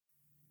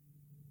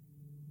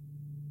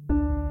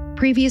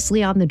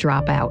Previously on The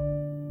Dropout,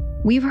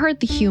 we've heard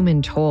the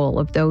human toll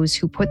of those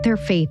who put their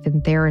faith in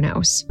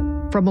Theranos,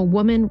 from a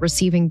woman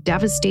receiving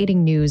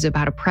devastating news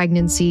about a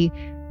pregnancy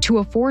to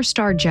a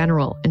 4-star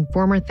general and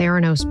former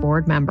Theranos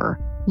board member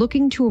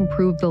looking to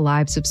improve the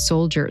lives of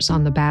soldiers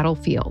on the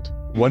battlefield.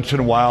 Once in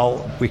a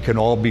while, we can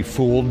all be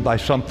fooled by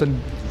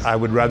something. I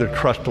would rather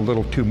trust a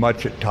little too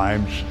much at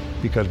times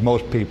because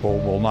most people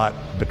will not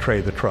betray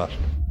the trust.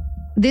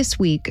 This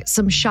week,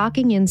 some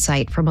shocking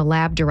insight from a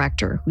lab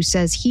director who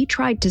says he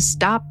tried to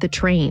stop the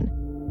train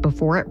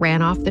before it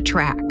ran off the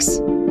tracks.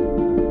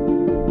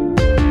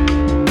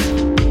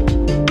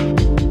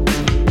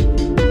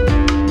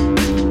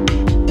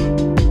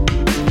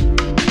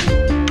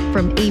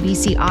 From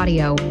ABC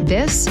Audio,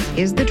 this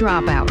is The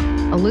Dropout,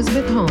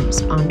 Elizabeth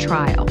Holmes on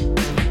trial.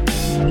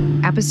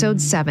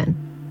 Episode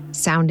 7,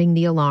 Sounding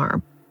the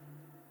Alarm.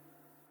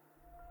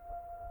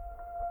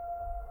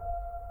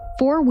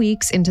 4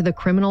 weeks into the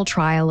criminal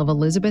trial of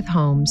Elizabeth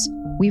Holmes,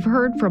 we've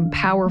heard from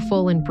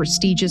powerful and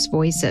prestigious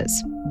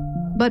voices,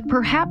 but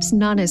perhaps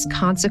none as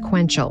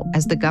consequential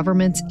as the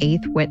government's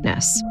 8th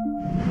witness.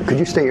 Could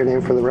you state your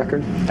name for the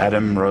record?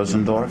 Adam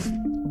Rosendorf.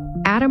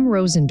 Adam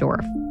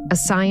Rosendorf, a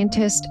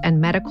scientist and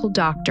medical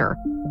doctor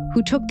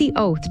who took the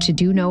oath to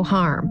do no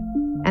harm,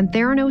 and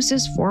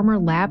Theranos' former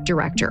lab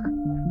director,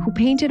 who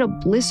painted a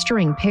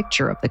blistering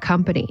picture of the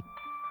company.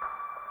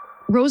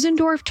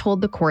 Rosendorf told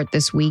the court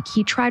this week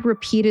he tried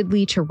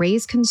repeatedly to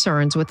raise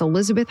concerns with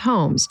Elizabeth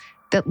Holmes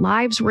that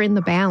lives were in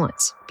the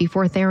balance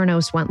before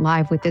Theranos went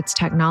live with its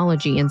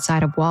technology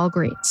inside of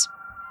Walgreens.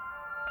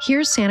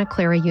 Here's Santa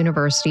Clara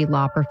University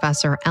law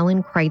professor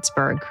Ellen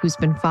Kreitzberg, who's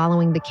been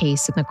following the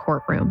case in the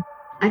courtroom.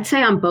 I'd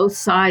say on both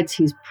sides,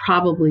 he's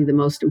probably the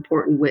most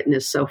important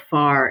witness so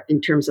far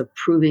in terms of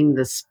proving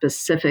the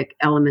specific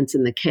elements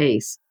in the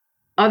case.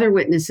 Other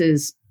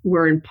witnesses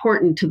were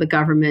important to the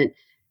government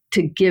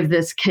to give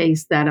this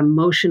case that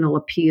emotional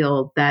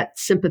appeal, that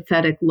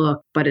sympathetic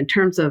look. But in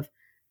terms of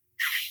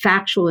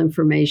factual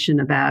information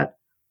about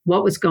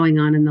what was going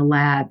on in the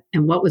lab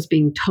and what was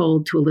being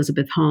told to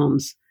Elizabeth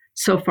Holmes,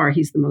 so far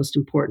he's the most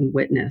important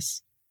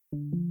witness.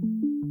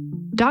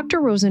 Dr.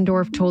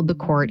 Rosendorf told the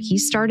court he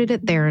started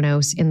at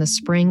Theranos in the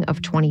spring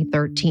of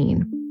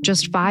 2013,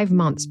 just 5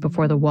 months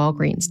before the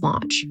Walgreens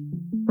launch.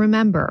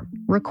 Remember,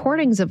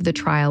 recordings of the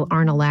trial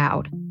aren't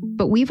allowed,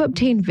 but we've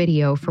obtained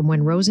video from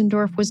when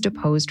Rosendorf was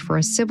deposed for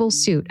a civil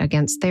suit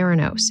against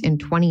Theranos in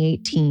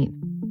 2018.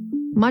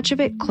 Much of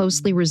it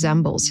closely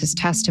resembles his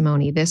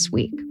testimony this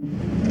week.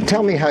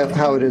 Tell me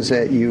how it is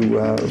that you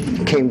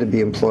came to be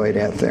employed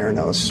at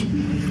Theranos.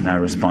 I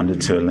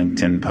responded to a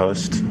LinkedIn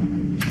post.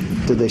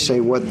 Did they say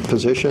what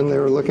position they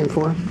were looking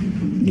for?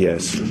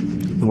 Yes.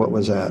 What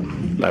was that?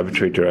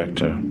 Laboratory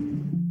director.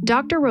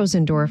 Dr.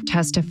 Rosendorf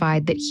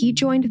testified that he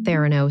joined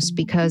Theranos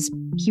because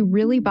he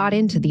really bought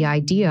into the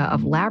idea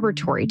of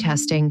laboratory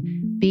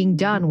testing being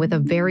done with a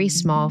very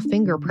small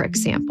finger prick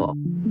sample.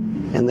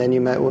 And then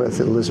you met with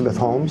Elizabeth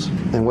Holmes,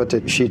 and what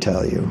did she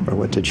tell you, or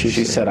what did she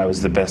say? She said I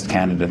was the best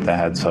candidate they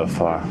had so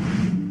far.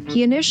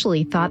 He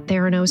initially thought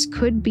Theranos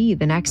could be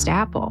the next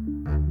Apple,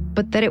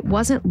 but that it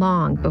wasn't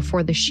long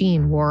before the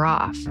sheen wore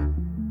off.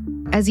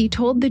 As he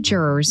told the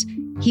jurors,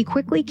 he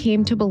quickly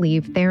came to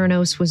believe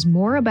Theranos was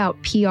more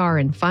about PR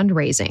and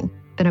fundraising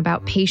than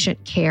about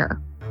patient care.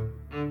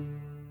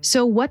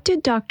 So what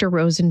did Dr.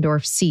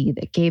 Rosendorf see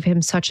that gave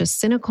him such a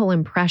cynical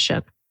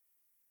impression?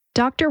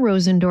 Dr.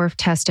 Rosendorf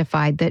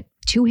testified that,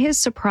 to his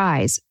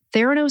surprise,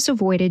 Theranos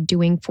avoided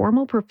doing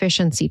formal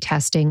proficiency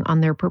testing on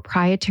their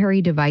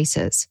proprietary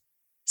devices,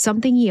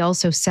 something he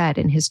also said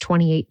in his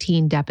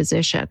 2018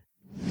 deposition.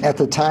 At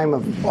the time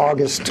of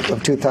August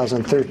of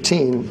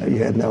 2013,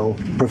 you had no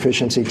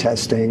proficiency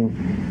testing.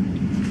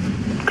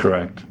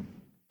 Correct.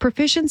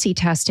 Proficiency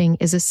testing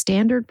is a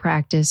standard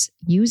practice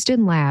used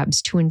in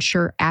labs to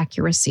ensure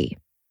accuracy.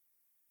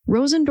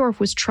 Rosendorf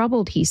was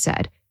troubled, he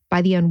said,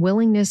 by the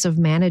unwillingness of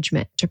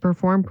management to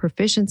perform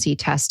proficiency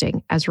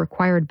testing as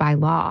required by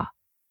law,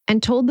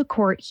 and told the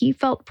court he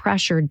felt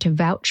pressured to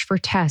vouch for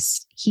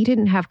tests he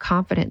didn't have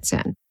confidence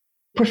in.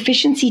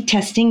 Proficiency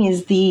testing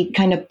is the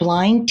kind of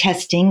blind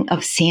testing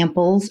of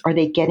samples. Are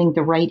they getting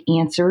the right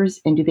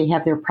answers, and do they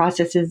have their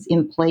processes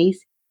in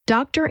place?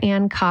 Dr.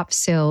 Ann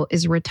Kopp-Sill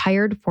is a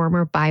retired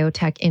former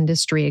biotech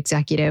industry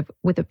executive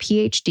with a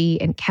PhD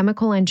in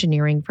chemical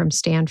engineering from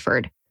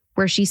Stanford,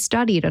 where she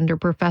studied under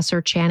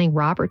Professor Channing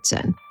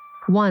Robertson,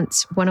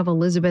 once one of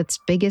Elizabeth's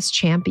biggest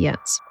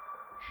champions.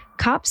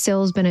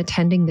 Kopp-Sill has been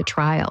attending the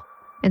trial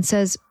and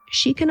says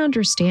she can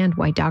understand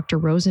why Dr.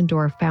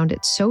 Rosendorf found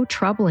it so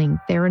troubling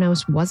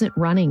Theranos wasn't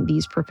running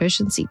these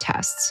proficiency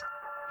tests.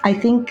 I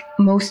think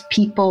most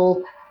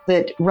people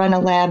that run a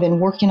lab and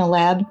work in a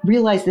lab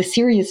realize the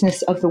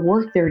seriousness of the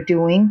work they're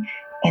doing,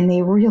 and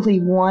they really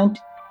want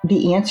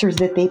the answers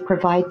that they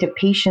provide to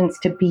patients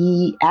to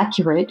be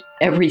accurate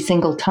every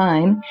single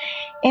time.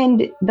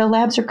 And the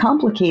labs are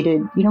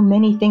complicated.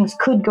 Many things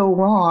could go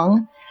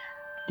wrong.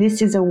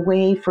 This is a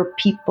way for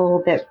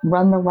people that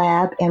run the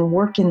lab and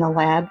work in the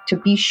lab to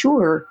be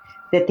sure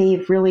that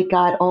they've really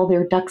got all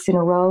their ducks in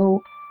a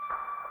row.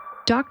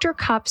 Dr.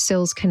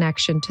 Kopsill's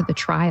connection to the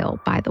trial,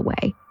 by the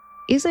way,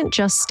 isn't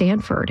just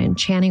Stanford and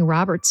Channing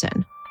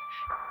Robertson.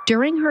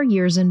 During her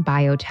years in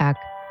biotech,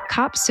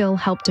 Kopsill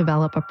helped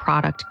develop a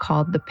product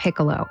called the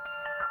Piccolo.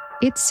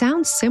 It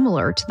sounds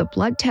similar to the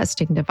blood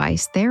testing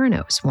device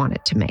Theranos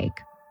wanted to make.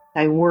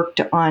 I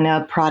worked on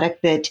a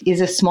product that is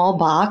a small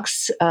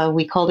box,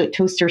 we called it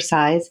toaster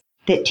size,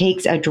 that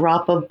takes a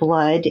drop of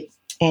blood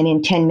and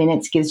in 10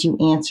 minutes gives you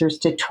answers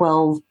to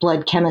 12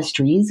 blood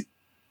chemistries,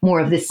 more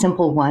of the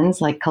simple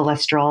ones like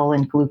cholesterol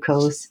and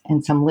glucose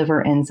and some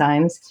liver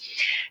enzymes.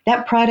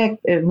 That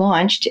product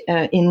launched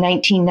in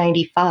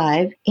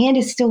 1995 and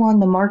is still on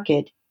the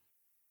market.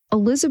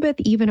 Elizabeth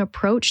even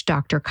approached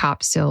Dr.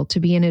 Kopsill to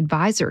be an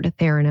advisor to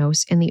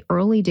Theranos in the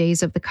early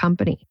days of the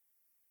company,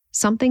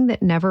 something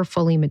that never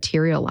fully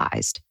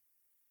materialized.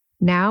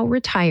 Now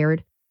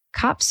retired,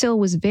 Kopsill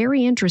was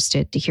very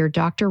interested to hear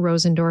Dr.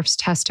 Rosendorf's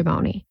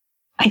testimony.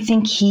 I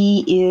think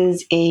he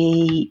is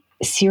a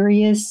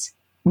serious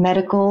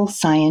medical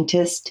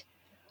scientist,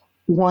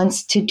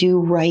 wants to do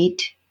right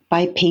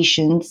by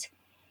patients,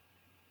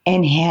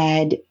 and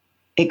had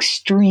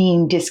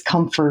extreme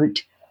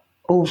discomfort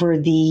over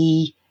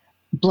the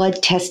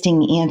blood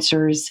testing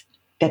answers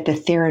that the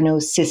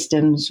Theranos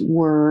systems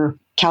were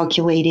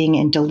calculating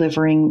and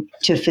delivering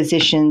to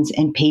physicians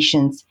and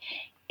patients.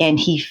 And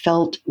he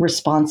felt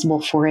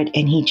responsible for it,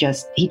 and he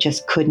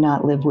just could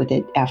not live with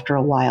it after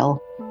a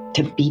while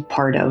to be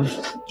part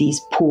of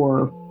these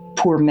poor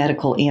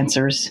medical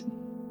answers.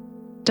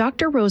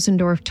 Dr.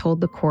 Rosendorf told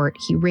the court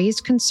he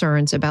raised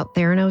concerns about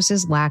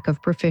Theranos' lack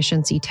of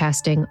proficiency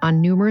testing on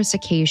numerous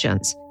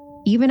occasions,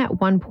 even at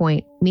one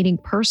point meeting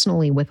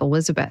personally with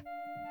Elizabeth,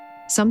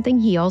 something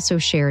he also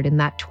shared in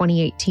that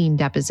 2018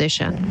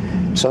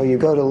 deposition. So you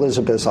go to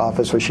Elizabeth's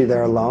office. Was she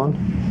there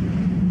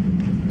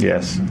alone?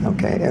 Yes.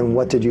 Okay. And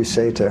what did you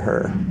say to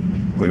her?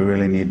 We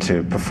really need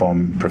to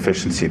perform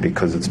proficiency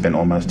because it's been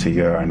almost a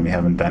year and we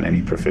haven't done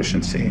any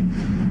proficiency.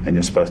 And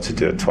you're supposed to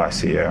do it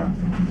twice a year.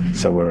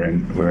 So we're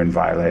in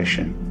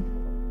violation.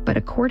 But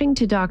according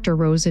to Dr.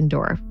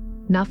 Rosendorf,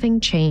 nothing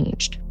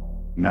changed.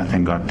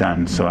 Nothing got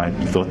done. So I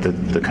thought that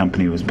the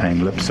company was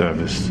paying lip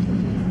service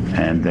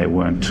and they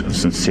weren't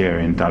sincere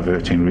in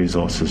diverting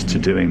resources to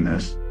doing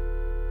this.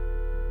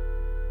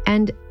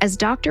 And as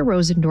Dr.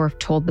 Rosendorf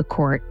told the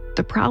court,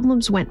 the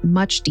problems went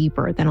much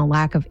deeper than a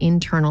lack of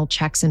internal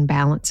checks and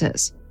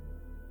balances.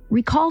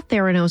 Recall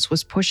Theranos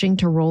was pushing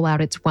to roll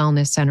out its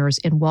wellness centers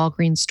in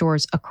Walgreens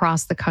stores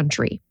across the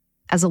country,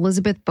 as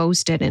Elizabeth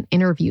boasted in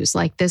interviews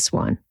like this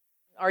one.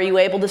 Are you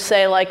able to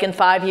say, like in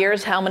 5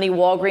 years, how many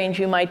Walgreens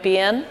you might be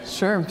in?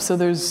 Sure. So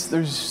there's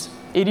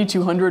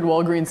 8,200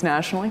 Walgreens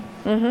nationally.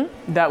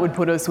 Mm-hmm. That would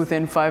put us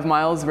within 5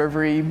 miles of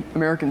every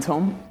American's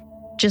home.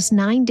 Just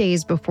 9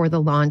 days before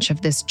the launch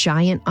of this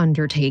giant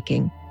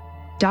undertaking,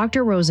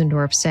 Dr.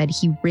 Rosendorf said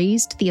he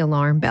raised the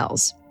alarm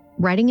bells,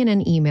 writing in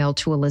an email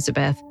to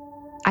Elizabeth,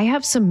 "I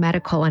have some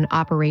medical and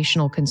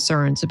operational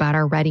concerns about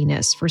our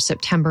readiness for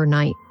September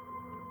 9th.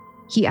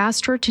 He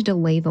asked her to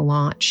delay the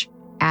launch,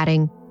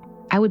 adding,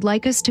 "I would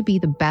like us to be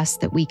the best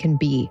that we can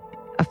be,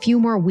 a few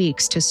more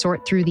weeks to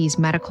sort through these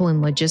medical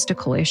and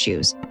logistical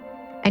issues,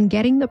 and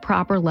getting the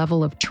proper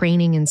level of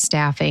training and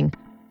staffing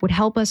would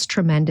help us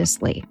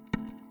tremendously."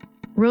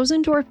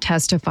 Rosendorf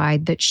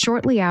testified that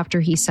shortly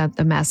after he sent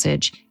the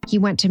message, he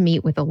went to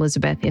meet with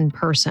Elizabeth in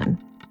person.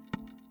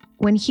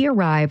 When he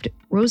arrived,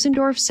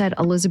 Rosendorf said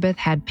Elizabeth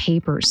had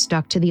papers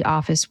stuck to the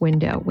office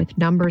window with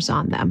numbers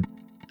on them,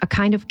 a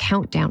kind of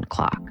countdown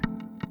clock.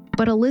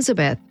 But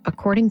Elizabeth,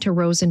 according to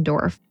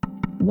Rosendorf,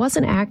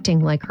 wasn't acting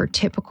like her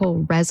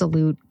typical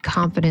resolute,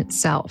 confident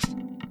self,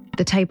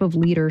 the type of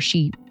leader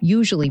she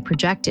usually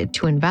projected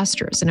to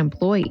investors and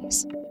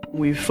employees.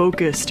 We've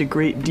focused a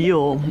great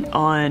deal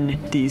on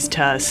these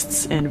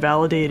tests and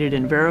validated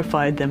and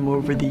verified them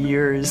over the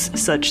years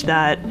such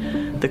that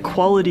the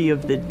quality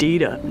of the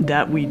data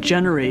that we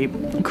generate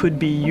could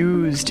be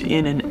used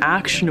in an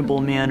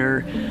actionable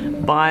manner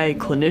by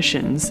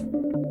clinicians.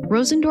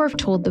 Rosendorf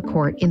told the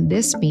court in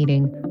this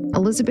meeting,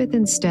 Elizabeth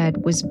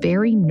instead was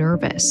very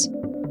nervous.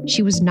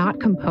 She was not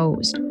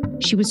composed.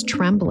 She was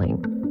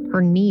trembling.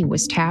 Her knee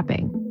was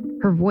tapping.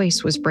 Her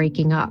voice was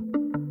breaking up.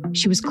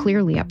 She was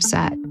clearly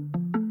upset.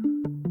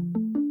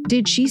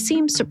 "Did she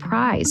seem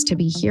surprised to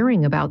be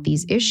hearing about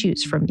these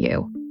issues from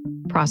you?"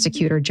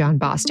 Prosecutor John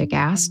Bostic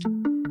asked.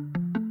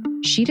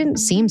 "She didn't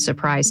seem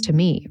surprised to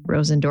me,"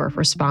 Rosendorf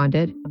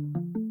responded.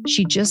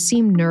 "She just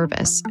seemed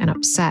nervous and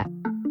upset."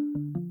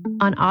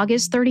 On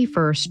August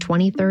 31st,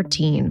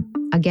 2013,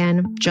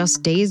 again,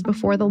 just days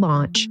before the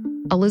launch,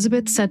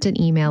 Elizabeth sent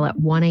an email at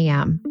 1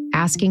 a.m.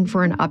 asking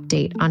for an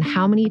update on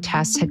how many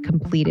tests had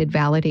completed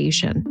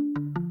validation.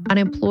 An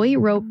employee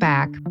wrote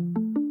back,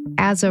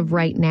 "As of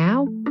right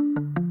now,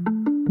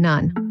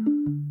 none."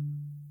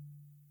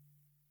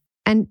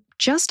 And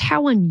just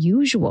how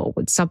unusual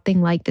would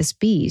something like this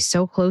be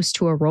so close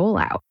to a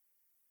rollout?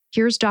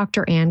 Here's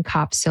Dr. Ann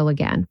Kopsill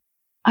again.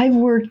 I've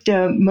worked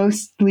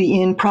mostly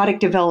in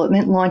product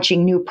development,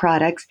 launching new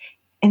products,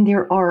 and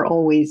there are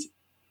always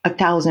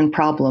 1,000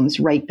 problems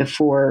right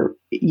before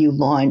you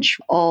launch,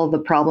 all the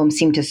problems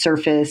seem to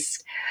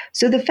surface.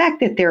 So the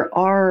fact that there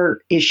are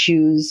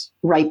issues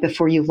right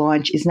before you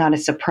launch is not a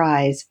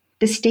surprise.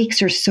 The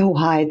stakes are so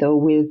high, though,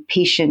 with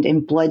patient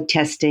and blood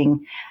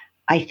testing.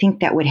 I think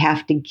that would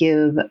have to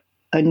give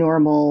a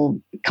normal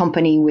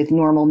company with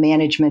normal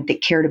management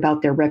that cared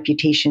about their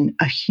reputation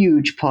a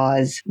huge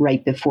pause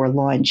right before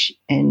launch.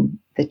 And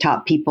the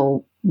top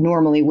people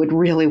normally would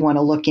really want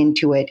to look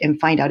into it and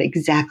find out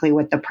exactly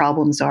what the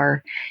problems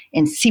are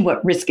and see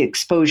what risk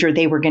exposure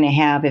they were going to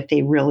have if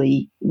they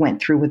really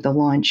went through with the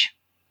launch.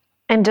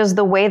 And does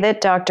the way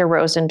that Dr.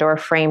 Rosendorf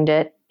framed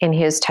it in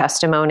his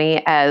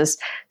testimony as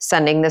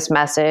sending this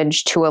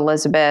message to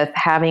Elizabeth,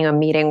 having a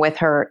meeting with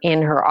her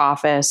in her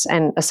office,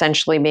 and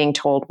essentially being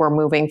told we're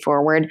moving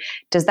forward,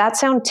 does that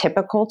sound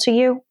typical to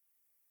you?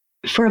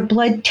 For a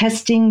blood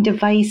testing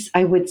device,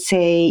 I would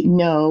say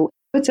no.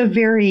 It's a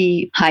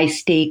very high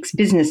stakes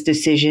business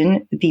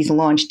decision, these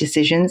launch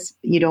decisions.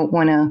 You don't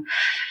want to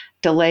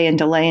delay and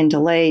delay and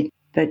delay,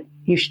 but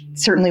you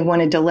certainly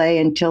want to delay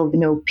until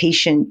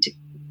patient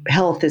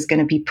health is going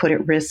to be put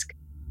at risk.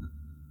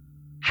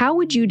 How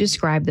would you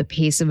describe the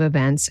pace of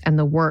events and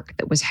the work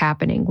that was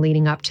happening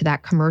leading up to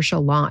that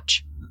commercial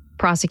launch?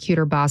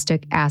 Prosecutor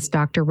Bostic asked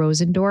Dr.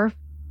 Rosendorf.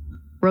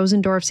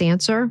 Rosendorf's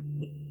answer?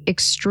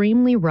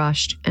 Extremely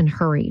rushed and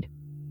hurried.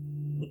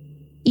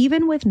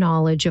 Even with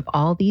knowledge of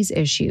all these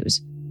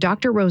issues,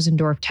 Dr.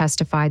 Rosendorf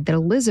testified that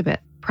Elizabeth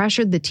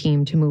pressured the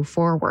team to move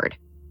forward.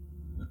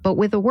 But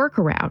with a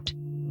workaround.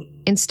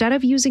 Instead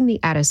of using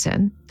the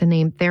Edison, the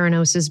name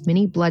Theranos'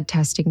 mini blood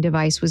testing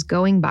device was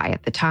going by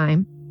at the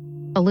time,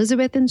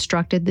 Elizabeth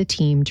instructed the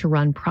team to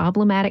run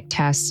problematic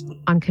tests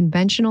on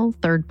conventional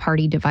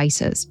third-party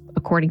devices,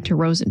 according to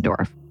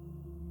Rosendorf.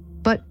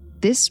 But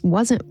this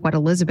wasn't what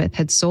Elizabeth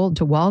had sold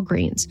to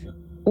Walgreens,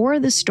 or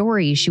the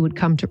story she would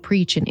come to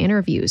preach in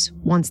interviews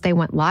once they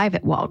went live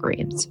at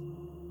Walgreens.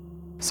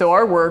 So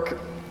our work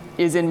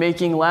is in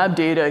making lab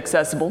data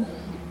accessible,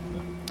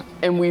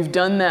 and we've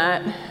done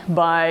that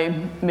by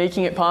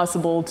making it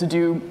possible to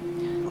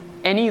do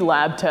any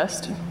lab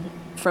test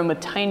from a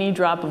tiny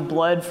drop of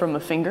blood from a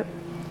finger.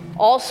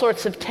 All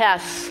sorts of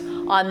tests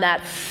on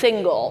that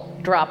single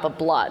drop of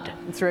blood.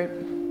 That's right.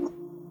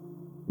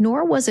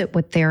 Nor was it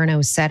what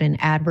Theranos said in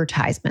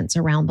advertisements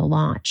around the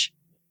launch.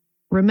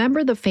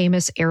 Remember the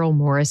famous Errol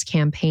Morris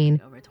campaign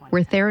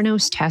where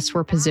Theranos tests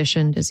were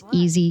positioned as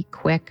easy,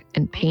 quick,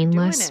 and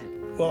painless?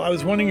 Well, I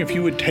was wondering if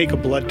you would take a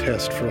blood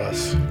test for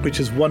us, which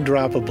is 1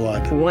 drop of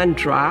blood. 1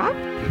 drop?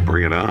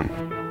 Bring it on.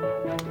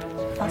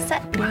 All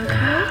set.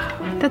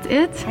 That's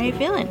it? How are you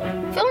feeling?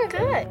 Feeling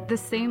good. The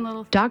same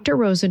little... Dr.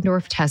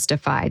 Rosendorf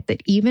testified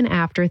that even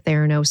after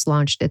Theranos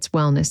launched its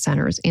wellness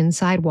centers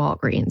inside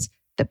Walgreens,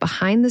 that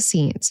behind the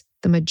scenes,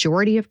 the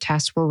majority of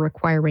tests were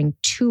requiring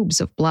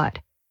tubes of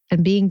blood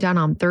and being done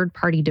on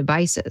third-party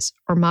devices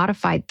or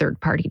modified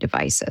third-party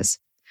devices,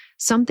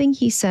 something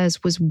he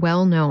says was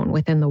well known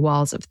within the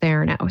walls of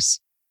Theranos.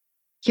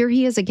 Here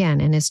he is again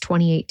in his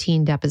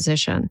 2018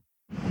 deposition.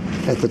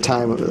 At the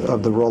time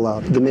of the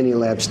rollout, the mini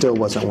lab still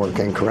wasn't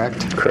working,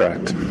 correct?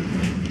 Correct.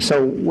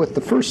 So with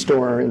the first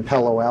store in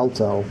Palo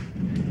Alto,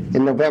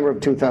 in November of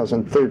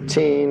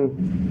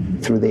 2013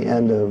 through the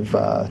end of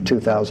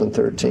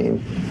 2013,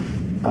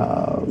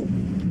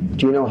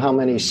 do you know how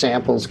many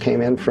samples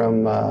came in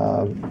from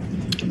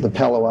the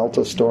Palo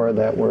Alto store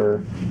that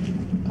were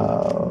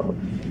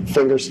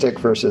finger stick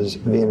versus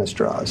venous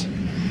draws?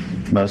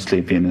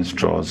 Mostly venous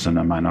draws and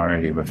a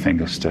minority were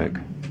finger stick.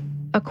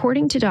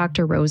 According to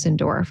Dr.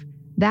 Rosendorf,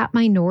 that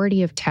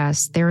minority of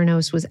tests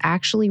Theranos was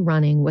actually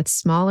running with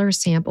smaller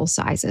sample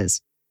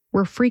sizes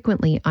were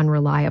frequently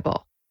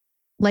unreliable,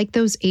 like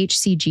those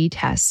HCG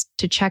tests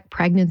to check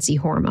pregnancy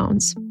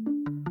hormones.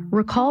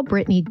 Recall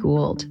Brittany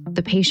Gould,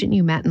 the patient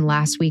you met in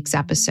last week's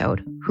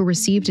episode, who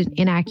received an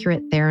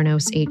inaccurate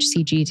Theranos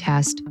HCG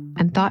test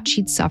and thought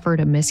she'd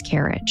suffered a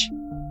miscarriage.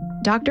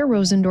 Dr.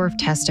 Rosendorf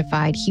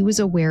testified he was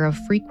aware of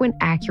frequent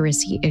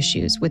accuracy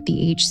issues with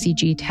the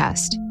HCG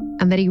test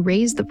and that he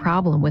raised the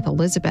problem with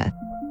Elizabeth,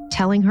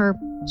 telling her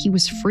he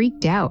was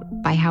freaked out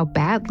by how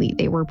badly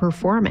they were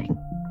performing.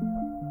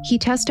 He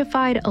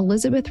testified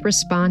Elizabeth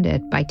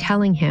responded by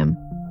telling him,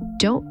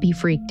 "Don't be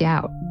freaked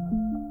out."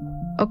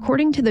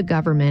 According to the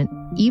government,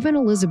 even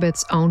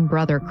Elizabeth's own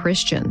brother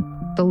Christian,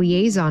 the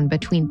liaison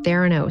between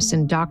Theranos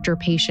and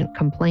doctor-patient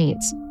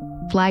complaints,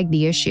 flagged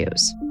the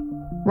issues.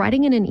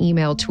 Writing in an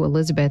email to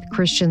Elizabeth,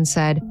 Christian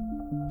said,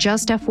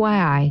 "Just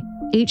FYI,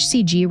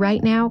 HCG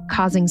right now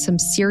causing some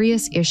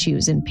serious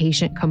issues in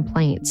patient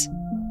complaints.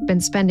 Been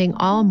spending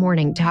all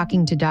morning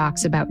talking to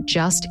docs about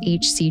just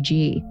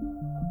HCG.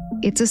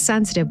 It's a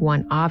sensitive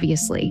one,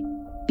 obviously,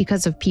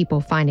 because of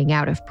people finding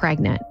out if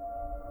pregnant."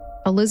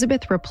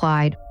 Elizabeth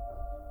replied,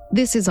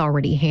 "This is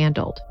already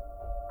handled."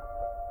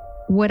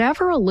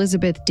 Whatever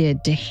Elizabeth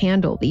did to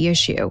handle the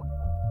issue,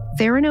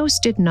 Theranos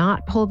did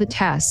not pull the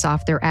tests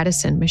off their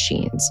Edison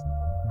machines,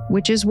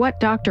 which is what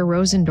Dr.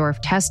 Rosendorf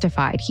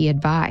testified he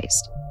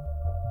advised.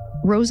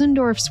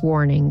 Rosendorf's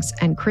warnings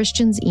and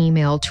Christian's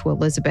email to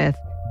Elizabeth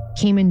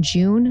came in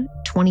June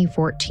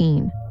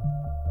 2014.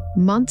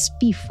 months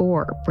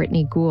before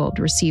Brittany Gould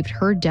received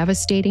her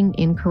devastating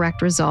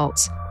incorrect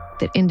results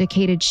that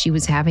indicated she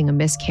was having a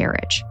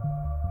miscarriage.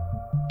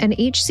 An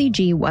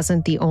HCG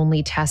wasn't the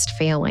only test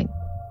failing.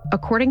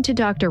 According to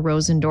Dr.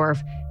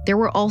 Rosendorf, there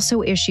were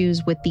also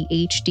issues with the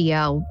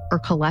HDL or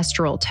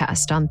cholesterol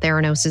test on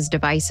Theranos'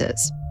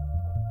 devices.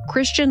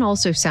 Christian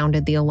also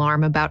sounded the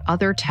alarm about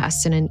other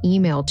tests in an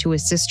email to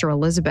his sister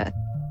Elizabeth.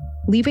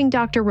 Leaving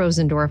Dr.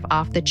 Rosendorf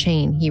off the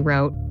chain, he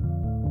wrote,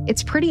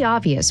 "It's pretty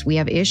obvious we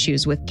have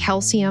issues with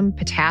calcium,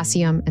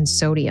 potassium, and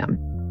sodium."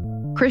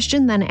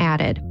 Christian then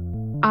added,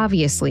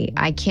 "Obviously,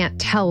 I can't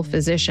tell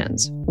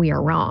physicians we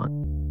are wrong."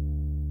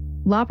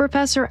 Law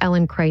professor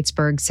Ellen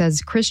Kreitzberg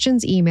says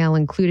Christian's email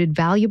included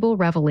valuable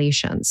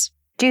revelations.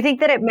 Do you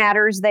think that it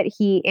matters that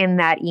he, in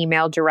that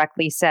email,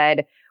 directly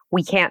said,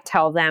 "We can't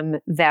tell them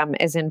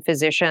as in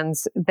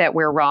physicians, that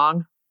we're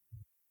wrong"?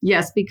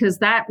 Yes, because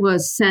that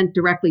was sent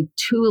directly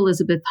to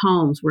Elizabeth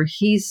Holmes, where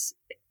he's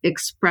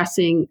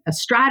expressing a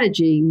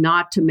strategy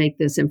not to make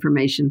this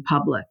information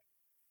public.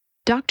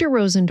 Dr.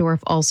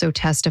 Rosendorf also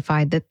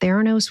testified that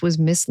Theranos was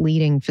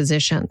misleading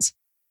physicians.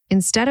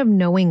 Instead of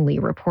knowingly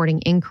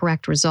reporting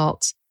incorrect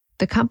results,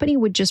 the company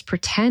would just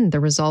pretend the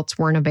results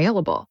weren't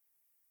available.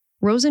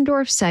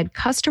 Rosendorf said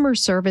customer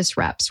service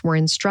reps were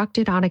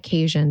instructed on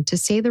occasion to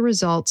say the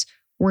results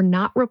were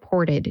not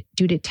reported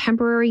due to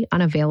temporary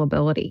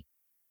unavailability.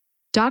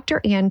 Dr.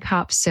 Ann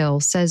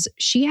Kopp-Sill says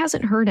she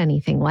hasn't heard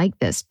anything like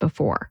this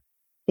before.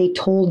 They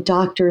told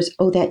doctors,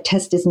 "Oh, that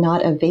test is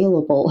not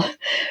available,"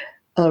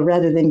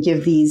 rather than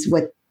give these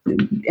what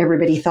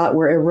everybody thought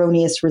were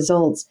erroneous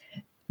results.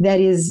 That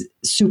is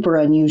super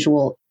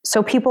unusual.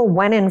 So people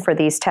went in for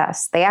these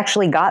tests. They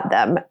actually got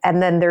them.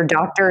 And then their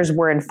doctors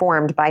were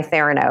informed by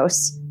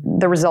Theranos,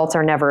 the results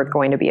are never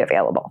going to be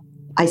available.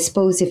 I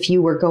suppose if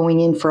you were going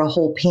in for a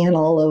whole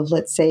panel of,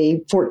 let's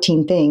say,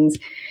 14 things,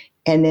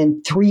 and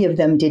then 3 of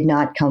them did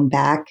not come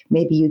back,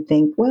 maybe you'd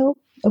think, well,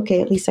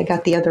 okay, at least I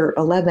got the other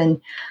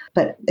 11.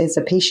 But as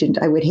a patient,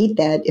 I would hate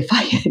that if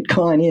I had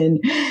gone in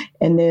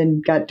and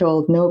then got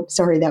told, nope,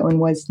 sorry, that one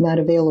was not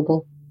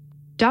available.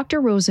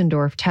 Dr.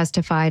 Rosendorf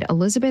testified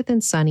Elizabeth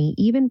and Sonny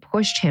even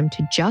pushed him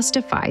to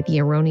justify the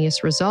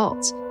erroneous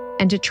results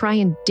and to try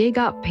and dig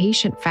up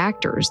patient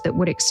factors that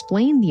would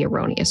explain the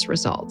erroneous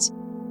results.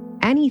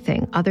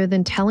 Anything other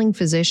than telling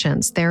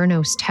physicians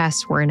Theranos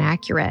tests were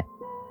inaccurate.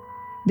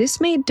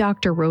 This made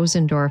Dr.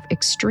 Rosendorf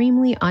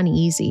extremely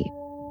uneasy.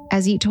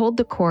 As he told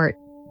the court,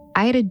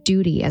 "I had a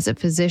duty as a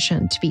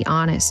physician to be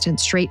honest and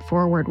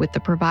straightforward with the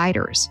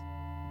providers.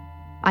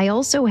 I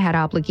also had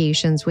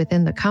obligations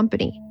within the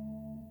company.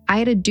 I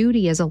had a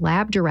duty as a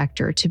lab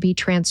director to be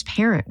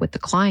transparent with the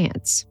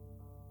clients."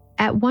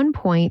 At one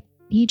point,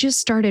 he just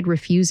started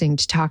refusing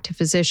to talk to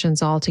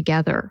physicians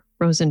altogether,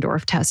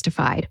 Rosendorf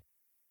testified.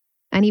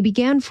 And he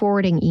began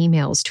forwarding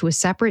emails to a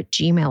separate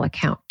Gmail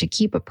account to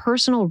keep a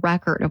personal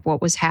record of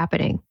what was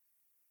happening.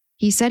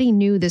 He said he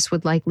knew this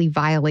would likely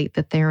violate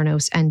the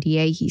Theranos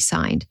NDA he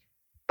signed,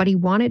 but he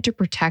wanted to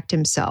protect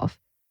himself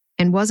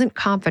and wasn't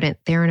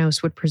confident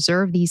Theranos would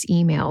preserve these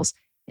emails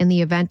in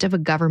the event of a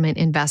government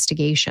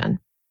investigation.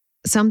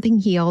 Something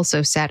he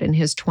also said in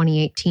his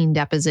 2018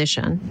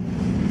 deposition.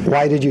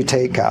 Why did you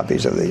take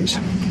copies of these?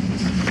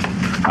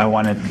 I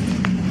wanted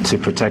to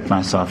protect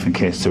myself in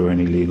case there were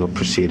any legal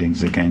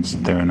proceedings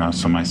against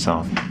Theranos or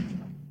myself.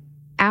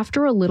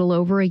 After a little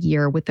over a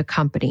year with the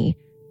company,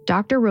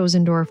 Dr.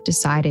 Rosendorf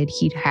decided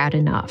he'd had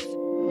enough.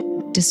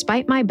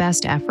 Despite my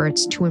best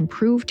efforts to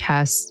improve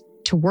tests,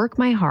 to work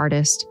my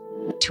hardest,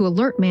 to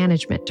alert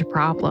management to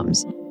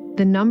problems,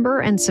 the number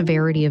and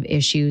severity of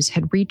issues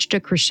had reached a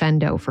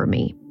crescendo for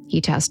me, he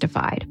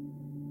testified.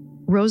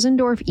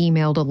 Rosendorf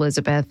emailed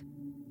Elizabeth,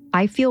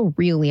 "I feel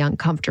really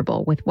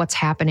uncomfortable with what's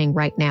happening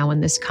right now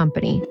in this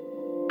company.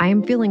 I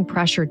am feeling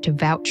pressured to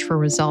vouch for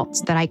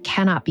results that I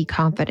cannot be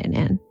confident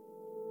in."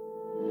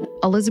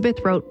 Elizabeth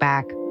wrote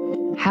back,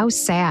 "How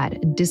sad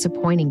and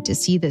disappointing to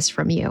see this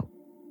from you."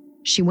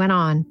 She went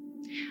on,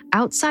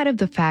 "Outside of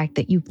the fact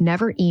that you've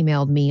never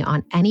emailed me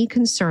on any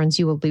concerns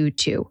you allude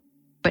to,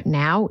 but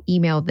now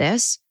email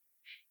this?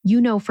 You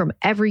know from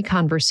every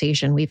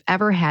conversation we've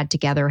ever had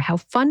together how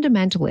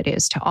fundamental it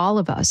is to all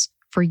of us,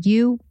 for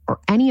you or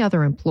any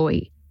other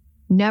employee,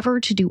 never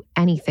to do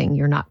anything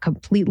you're not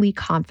completely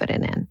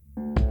confident in."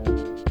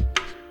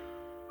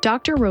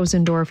 Dr.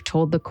 Rosendorf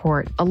told the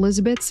court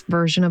Elizabeth's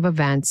version of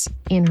events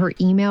in her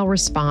email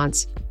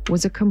response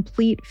was a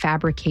complete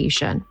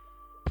fabrication.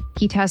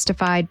 He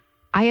testified,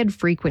 "I had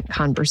frequent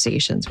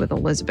conversations with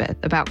Elizabeth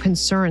about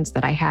concerns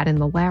that I had in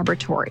the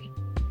laboratory.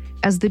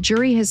 As the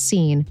jury has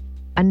seen,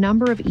 a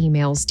number of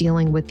emails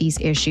dealing with these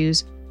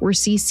issues were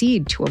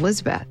CC'd to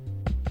Elizabeth.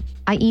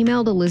 I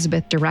emailed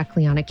Elizabeth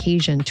directly on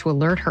occasion to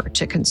alert her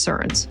to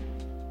concerns.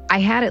 I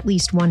had at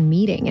least one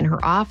meeting in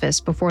her office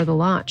before the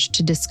launch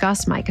to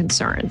discuss my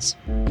concerns."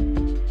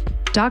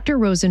 Dr.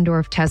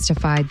 Rosendorf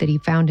testified that he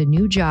found a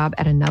new job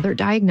at another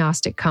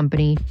diagnostic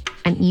company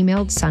and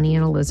emailed Sonny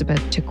and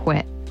Elizabeth to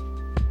quit.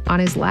 On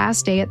his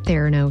last day at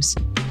Theranos,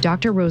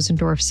 Dr.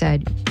 Rosendorf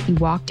said he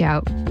walked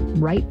out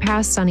right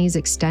past Sonny's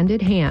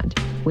extended hand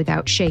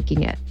without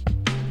shaking it.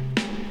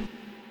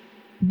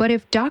 But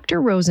if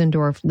Dr.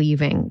 Rosendorf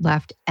leaving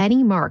left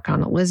any mark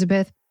on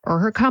Elizabeth or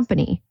her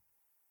company,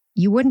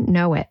 you wouldn't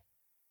know it.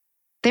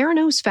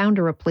 Theranos found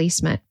a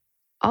replacement,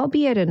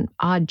 albeit an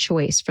odd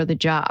choice for the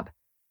job,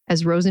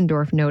 as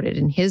Rosendorf noted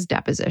in his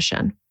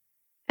deposition,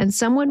 and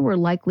someone we're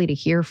likely to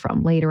hear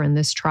from later in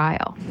this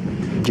trial.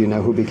 Do you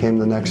know who became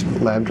the next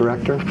lab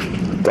director?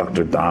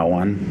 Dr.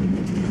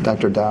 Dawan.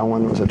 Dr.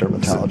 Dawan was a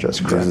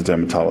dermatologist, correct? He was a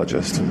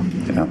dermatologist,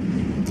 yeah.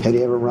 Had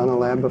he ever run a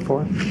lab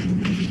before?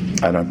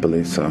 I don't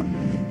believe so.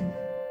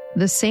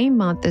 The same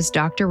month as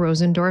Dr.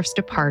 Rosendorf's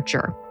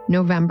departure,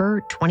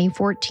 November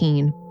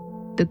 2014,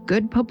 the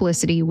good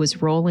publicity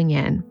was rolling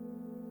in.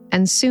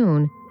 And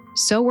soon,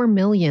 so were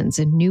millions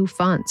in new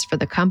funds for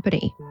the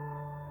company.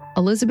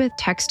 Elizabeth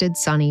texted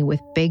Sonny with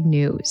big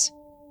news.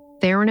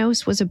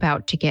 Theranos was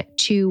about to get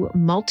 2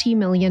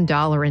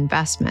 multi-million-dollar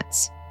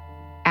investments.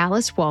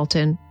 Alice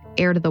Walton,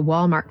 heir to the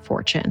Walmart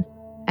fortune,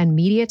 and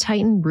media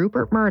titan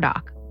Rupert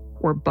Murdoch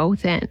were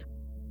both in.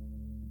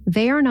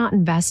 "They are not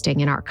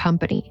investing in our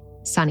company,"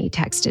 Sonny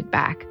texted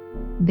back.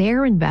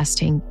 "They're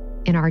investing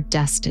in our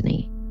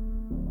destiny."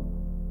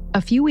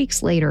 A few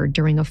weeks later,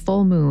 during a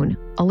full moon,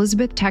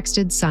 Elizabeth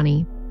texted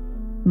Sonny,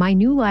 "My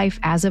new life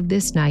as of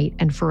this night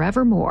and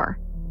forevermore.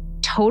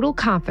 Total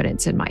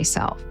confidence in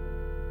myself.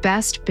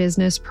 Best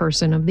business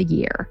person of the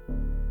year."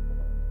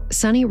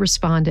 Sonny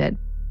responded,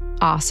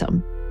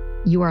 "Awesome.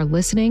 You are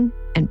listening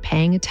and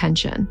paying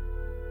attention."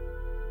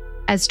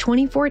 As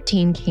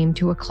 2014 came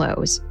to a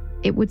close,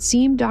 it would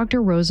seem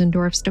Dr.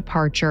 Rosendorf's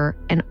departure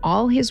and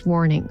all his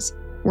warnings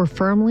were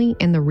firmly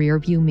in the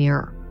rearview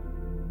mirror.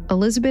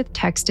 Elizabeth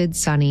texted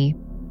Sonny,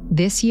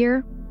 "This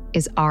year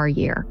is our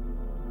year.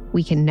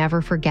 We can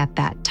never forget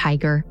that,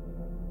 Tiger."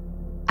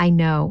 "I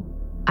know.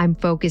 I'm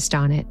focused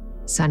on it,"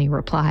 Sonny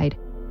replied.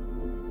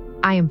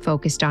 "I am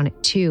focused on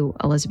it too,"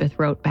 Elizabeth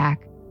wrote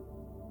back.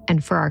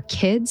 "And for our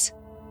kids,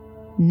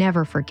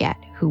 never forget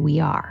who we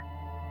are."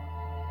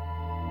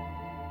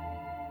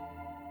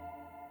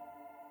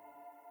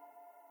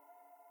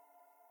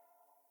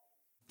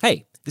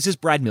 Hey, this is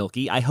Brad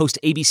Milkey. I host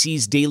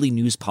ABC's daily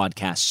news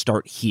podcast,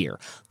 Start Here.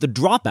 The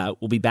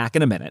Dropout will be back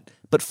in a minute,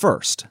 but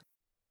first.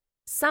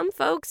 Some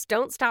folks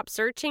don't stop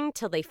searching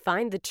till they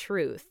find the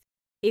truth.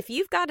 If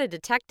you've got a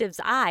detective's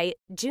eye,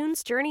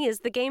 June's Journey is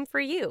the game for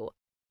you.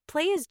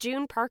 Play as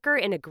June Parker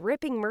in a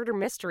gripping murder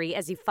mystery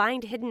as you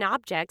find hidden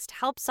objects to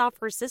help solve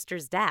her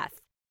sister's death.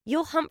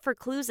 You'll hunt for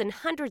clues in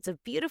hundreds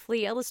of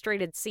beautifully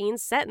illustrated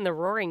scenes set in the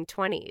Roaring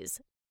 20s.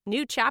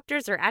 New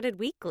chapters are added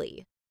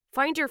weekly.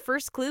 Find your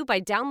first clue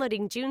by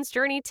downloading June's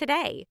Journey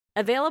today.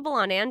 Available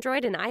on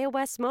Android and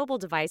iOS mobile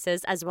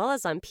devices as well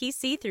as on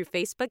PC through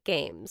Facebook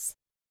Games.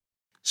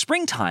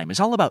 Springtime is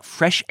all about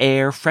fresh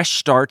air, fresh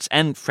starts,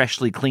 and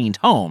freshly cleaned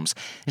homes.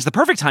 It's the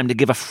perfect time to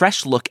give a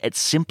fresh look at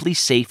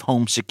SimpliSafe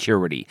Home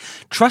Security.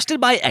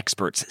 Trusted by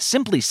experts,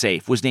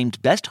 SimpliSafe was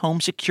named Best Home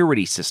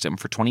Security System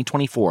for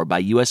 2024 by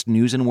U.S.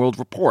 News & World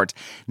Report.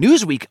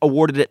 Newsweek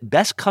awarded it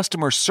Best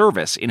Customer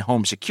Service in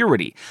Home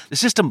Security. The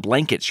system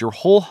blankets your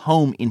whole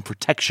home in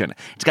protection.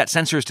 It's got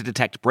sensors to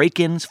detect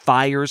break-ins,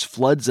 fires,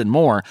 floods, and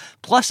more,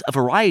 plus a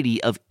variety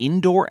of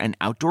indoor and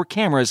outdoor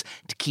cameras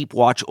to keep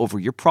watch over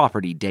your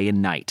property day and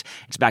night.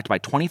 It's backed by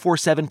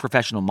 24/7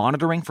 professional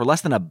monitoring for less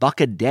than $1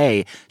 a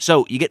day,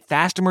 so you get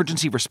fast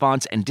emergency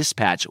response and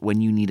dispatch when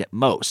you need it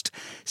most.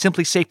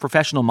 SimpliSafe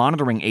professional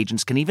monitoring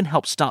agents can even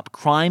help stop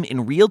crime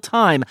in real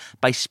time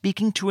by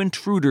speaking to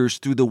intruders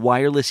through the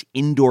wireless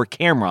indoor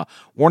camera,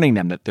 warning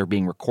them that they're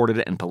being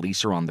recorded and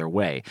police are on their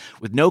way.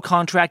 With no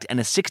contract and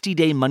a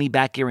 60-day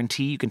money-back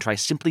guarantee, you can try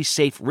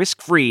SimpliSafe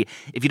risk-free.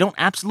 If you don't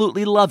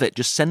absolutely love it,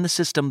 just send the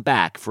system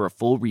back for a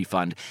full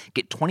refund.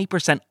 Get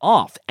 20%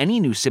 off any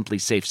new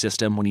SimpliSafe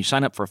system when you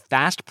sign up for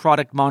fast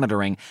product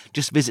monitoring.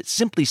 Just visit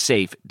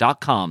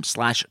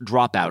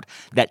simplisafe.com/dropout.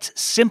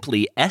 That's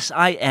simply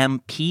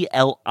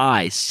SIMPLI,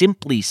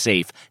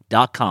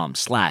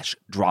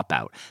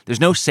 simplisafe.com/dropout. There's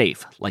no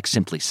safe like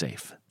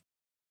SimpliSafe.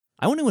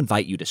 I want to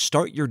invite you to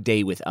start your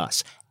day with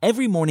us.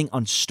 Every morning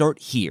on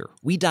Start Here,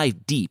 we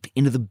dive deep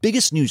into the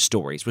biggest news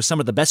stories with some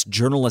of the best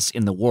journalists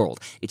in the world.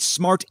 It's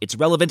smart, it's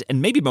relevant,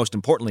 and maybe most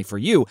importantly for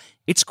you,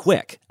 it's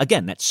quick.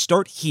 Again, that's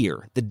Start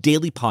Here, the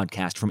daily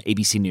podcast from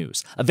ABC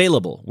News.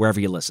 Available wherever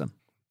you listen.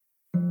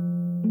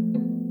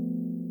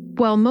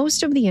 While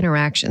most of the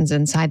interactions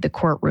inside the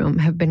courtroom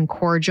have been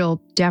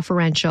cordial,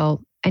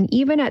 deferential, and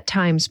even at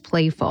times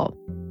playful,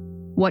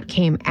 what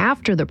came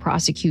after the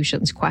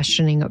prosecution's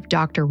questioning of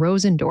Dr.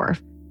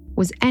 Rosendorf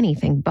was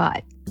anything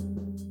but.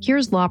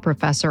 Here's law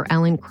professor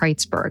Ellen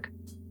Kreitzberg.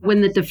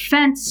 When the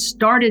defense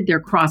started their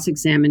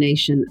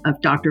cross-examination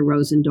of Dr.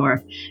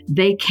 Rosendorf,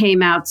 they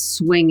came out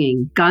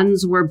swinging.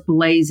 Guns were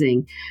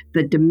blazing.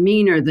 The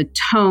demeanor, the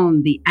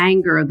tone, the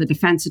anger of the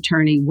defense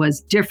attorney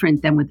was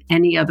different than with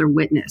any other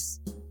witness.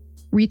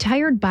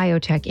 Retired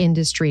biotech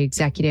industry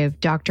executive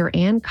Dr.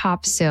 Ann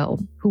Kopp-Sill,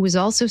 who was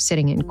also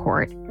sitting in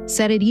court,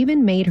 said it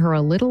even made her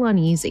a little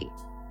uneasy.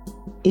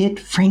 It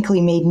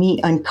frankly made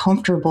me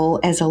uncomfortable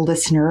as a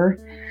listener.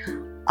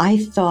 I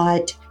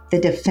thought The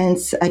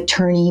defense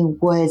attorney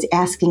was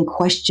asking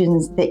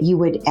questions that you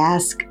would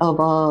ask of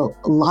a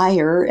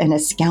liar and a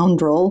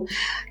scoundrel.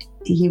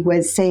 He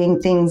was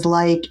saying things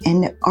like,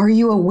 and are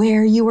you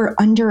aware you were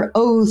under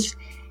oath?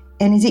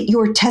 And is it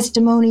your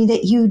testimony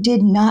that you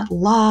did not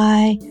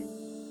lie?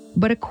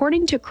 But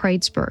according to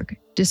Kreitzberg,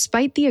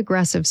 despite the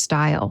aggressive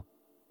style,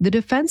 the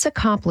defense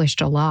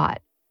accomplished a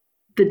lot.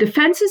 The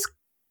defense is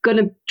going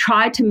to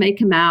try to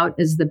make him out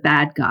as the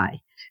bad guy.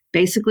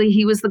 Basically,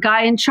 he was the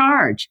guy in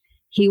charge.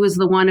 He was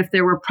the one, if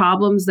there were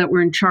problems, that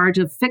were in charge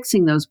of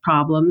fixing those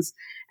problems,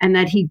 and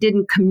that he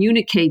didn't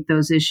communicate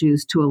those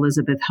issues to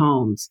Elizabeth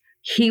Holmes.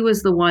 He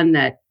was the one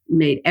that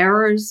made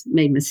errors,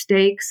 made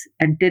mistakes,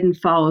 and didn't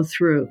follow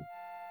through.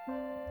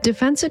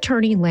 Defense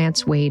attorney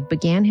Lance Wade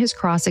began his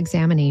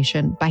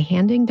cross-examination by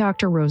handing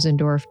Dr.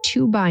 Rosendorf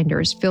 2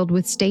 binders filled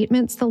with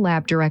statements the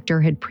lab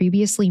director had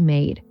previously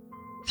made.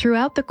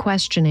 Throughout the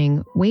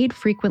questioning, Wade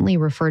frequently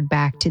referred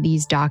back to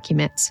these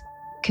documents,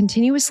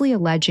 continuously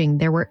alleging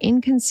there were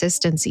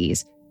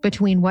inconsistencies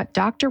between what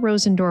Dr.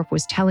 Rosendorf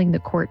was telling the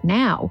court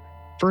now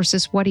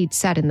versus what he'd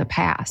said in the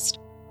past.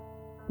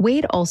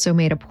 Wade also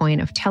made a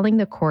point of telling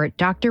the court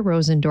Dr.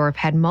 Rosendorf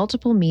had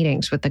multiple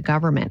meetings with the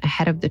government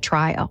ahead of the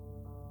trial.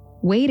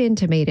 Wade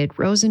intimated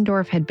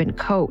Rosendorf had been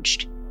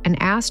coached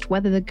and asked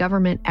whether the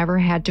government ever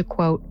had to,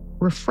 quote,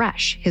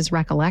 refresh his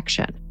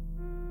recollection.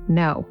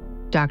 No,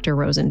 Dr.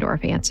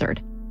 Rosendorf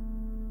answered.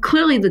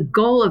 Clearly, the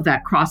goal of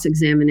that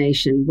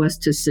cross-examination was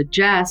to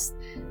suggest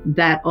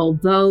that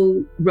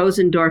although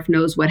Rosendorf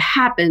knows what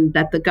happened,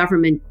 that the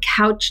government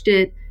couched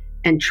it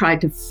and tried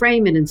to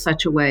frame it in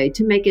such a way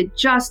to make it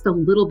just a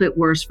little bit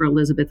worse for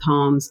Elizabeth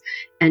Holmes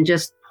and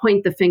just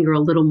point the finger a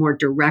little more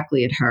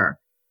directly at her.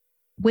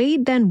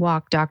 Wade then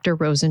walked Dr.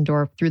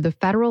 Rosendorf through the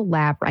federal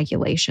lab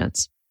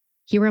regulations.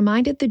 He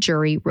reminded the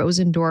jury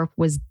Rosendorf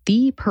was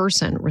the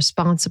person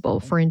responsible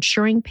for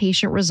ensuring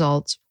patient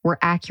results were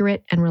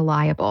accurate and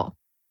reliable.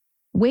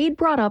 Wade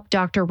brought up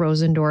Dr.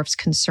 Rosendorf's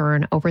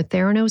concern over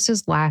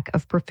Theranos' lack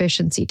of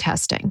proficiency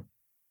testing.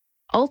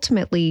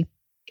 Ultimately,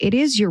 it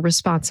is your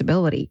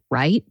responsibility,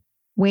 right?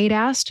 Wade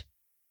asked.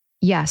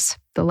 Yes,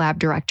 the lab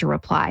director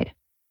replied.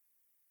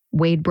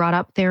 Wade brought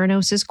up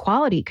Theranos'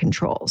 quality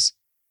controls.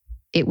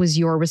 It was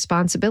your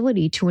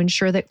responsibility to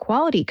ensure that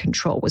quality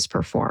control was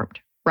performed,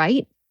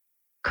 right?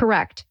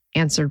 Correct,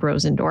 answered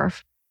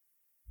Rosendorf.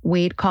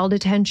 Wade called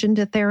attention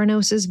to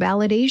Theranos'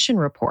 validation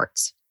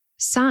reports,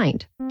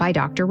 signed by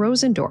Dr.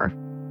 Rosendorf.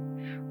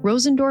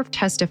 Rosendorf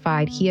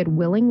testified he had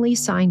willingly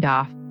signed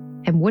off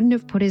and wouldn't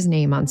have put his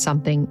name on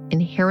something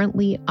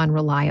inherently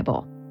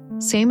unreliable,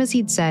 same as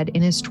he'd said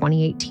in his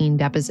 2018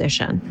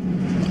 deposition.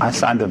 I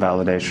signed the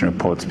validation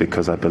reports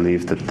because I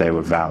believed that they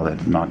were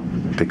valid, not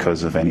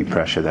because of any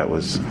pressure that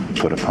was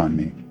put upon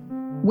me.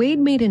 Wade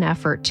made an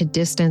effort to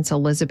distance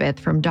Elizabeth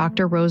from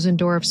Dr.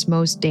 Rosendorf's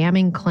most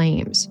damning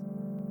claims.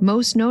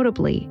 Most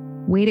notably,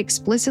 Wade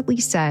explicitly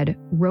said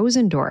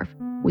Rosendorf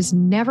was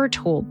never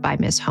told by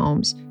Ms.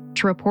 Holmes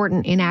to report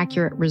an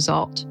inaccurate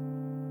result.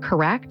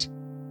 Correct?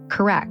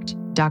 Correct,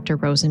 Dr.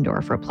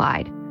 Rosendorf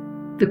replied.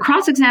 The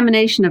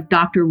cross-examination of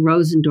Dr.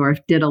 Rosendorf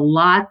did a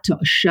lot to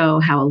show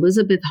how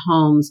Elizabeth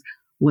Holmes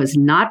was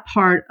not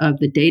part of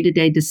the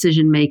day-to-day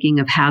decision-making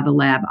of how the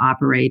lab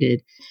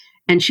operated,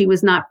 and she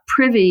was not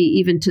privy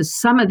even to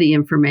some of the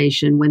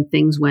information when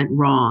things went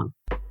wrong.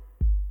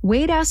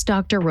 Wade asked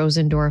Dr.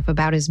 Rosendorf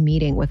about his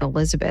meeting with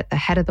Elizabeth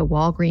ahead of the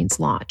Walgreens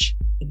launch,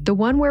 the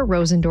one where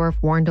Rosendorf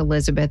warned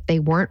Elizabeth they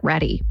weren't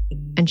ready,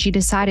 and she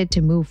decided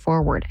to move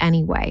forward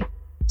anyway,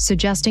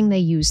 suggesting they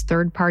use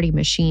third-party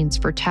machines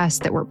for tests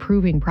that were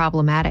proving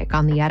problematic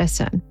on the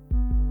Edison.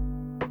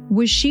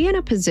 Was she in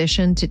a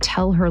position to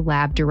tell her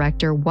lab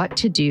director what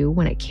to do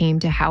when it came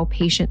to how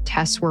patient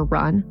tests were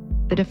run?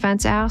 The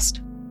defense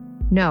asked.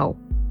 No,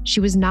 she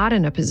was not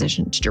in a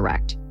position to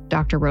direct,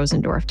 Dr.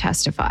 Rosendorf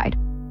testified.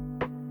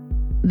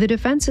 The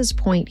defense's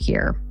point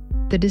here,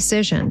 the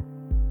decision,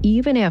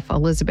 even if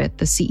Elizabeth,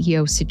 the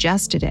CEO,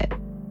 suggested it,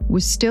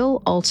 was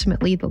still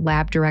ultimately the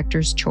lab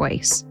director's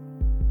choice.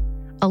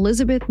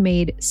 Elizabeth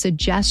made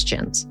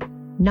suggestions,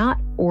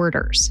 not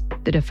orders,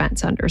 the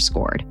defense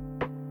underscored.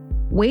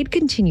 Wade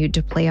continued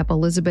to play up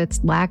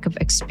Elizabeth's lack of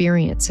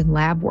experience in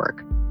lab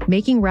work,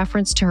 making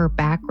reference to her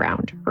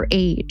background, her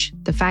age,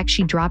 the fact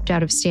she dropped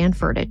out of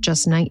Stanford at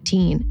just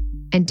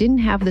 19, and didn't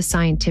have the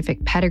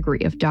scientific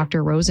pedigree of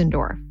Dr.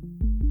 Rosendorf.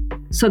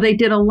 So they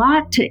did a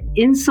lot to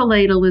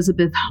insulate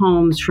Elizabeth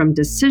Holmes from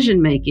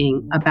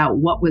decision-making about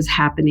what was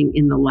happening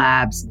in the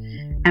labs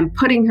and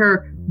putting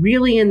her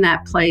really in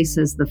that place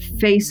as the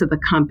face of the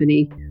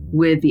company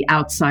with the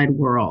outside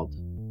world.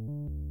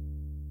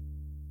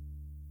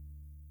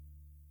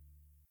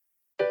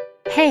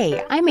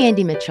 Hey, I'm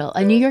Andy Mitchell,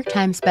 a New York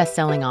Times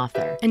bestselling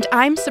author. And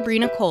I'm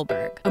Sabrina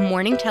Kohlberg, a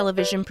morning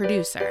television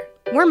producer.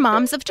 We're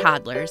moms of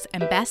toddlers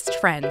and best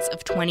friends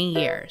of 20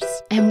 years.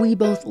 And we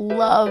both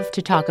love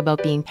to talk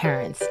about being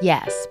parents,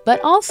 yes, but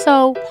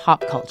also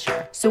pop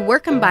culture. So we're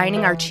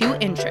combining our two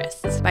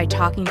interests by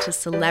talking to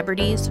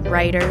celebrities,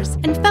 writers,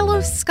 and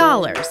fellow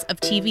scholars of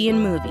TV and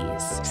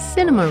movies.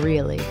 Cinema,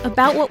 really.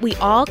 About what we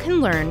all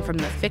can learn from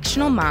the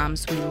fictional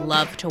moms we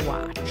love to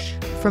watch.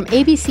 From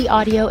ABC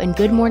Audio and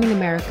Good Morning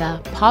America,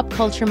 Pop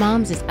Culture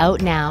Moms is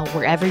out now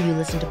wherever you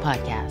listen to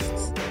podcasts.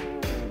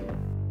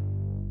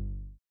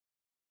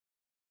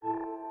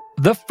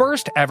 The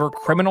first ever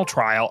criminal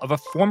trial of a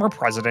former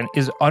president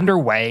is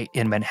underway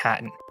in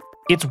Manhattan.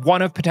 It's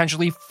one of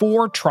potentially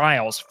 4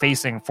 trials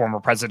facing former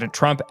President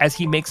Trump as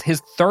he makes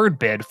his third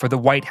bid for the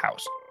White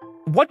House.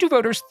 What do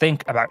voters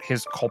think about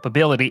his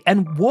culpability,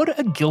 and would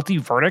a guilty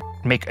verdict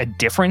make a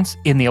difference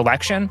in the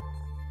election?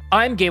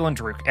 I'm Galen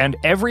Druk, and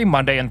every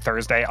Monday and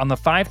Thursday on the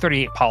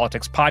 538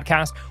 Politics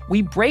podcast,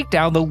 we break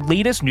down the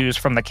latest news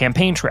from the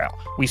campaign trail.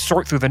 We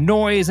sort through the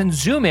noise and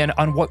zoom in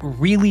on what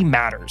really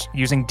matters,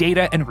 using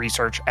data and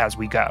research as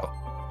we go.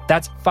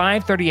 That's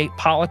 538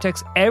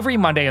 Politics every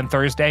Monday and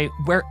Thursday,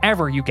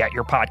 wherever you get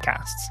your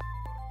podcasts.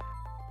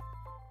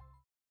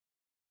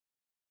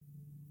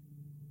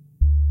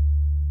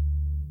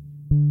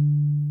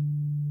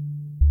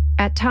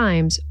 At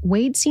times,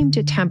 Wade seemed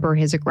to temper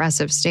his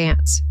aggressive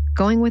stance,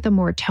 going with a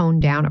more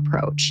toned-down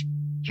approach.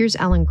 Here's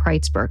Ellen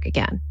Kreitzberg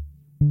again.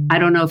 I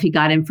don't know if he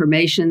got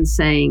information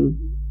saying,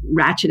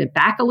 ratchet it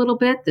back a little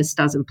bit, this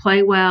doesn't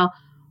play well,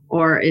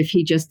 or if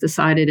he just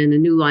decided in a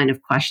new line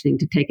of questioning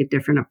to take a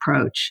different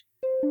approach.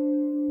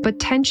 But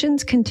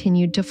tensions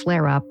continued to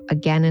flare up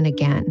again and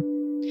again.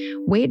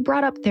 Wade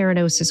brought up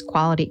Theranos'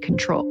 quality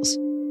controls.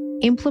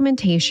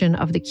 Implementation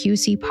of the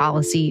QC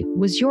policy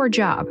was your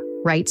job,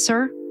 right,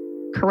 sir?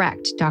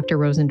 Correct, Dr.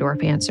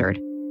 Rosendorf answered.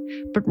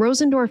 But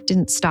Rosendorf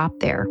didn't stop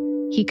there.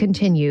 He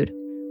continued,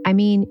 I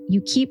mean, you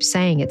keep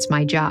saying it's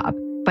my job,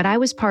 but I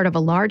was part of a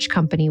large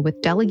company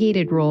with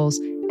delegated roles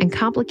and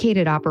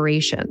complicated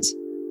operations.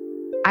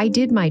 I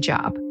did my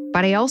job,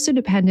 but I also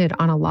depended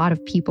on a lot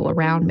of people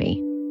around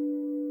me.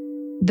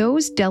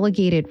 Those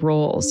delegated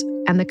roles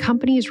and the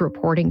company's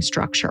reporting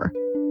structure,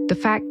 the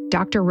fact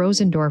Dr.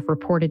 Rosendorf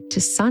reported to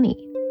Sonny,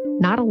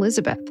 not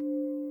Elizabeth,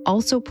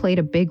 also played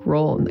a big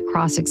role in the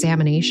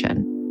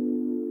cross-examination.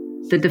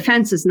 The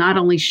defense is not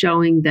only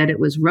showing that it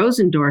was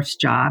Rosendorf's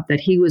job,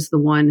 that he was the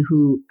one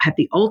who had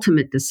the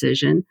ultimate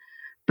decision,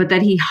 but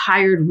that he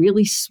hired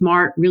really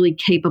smart, really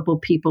capable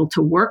people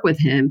to work with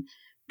him,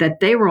 that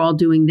they were all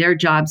doing their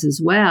jobs as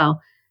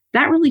well.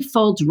 That really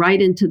folds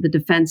right into the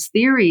defense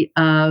theory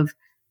of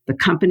the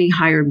company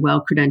hired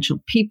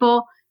well-credentialed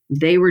people,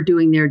 they were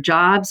doing their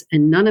jobs,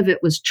 and none of it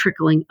was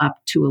trickling up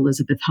to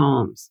Elizabeth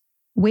Holmes.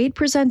 Wade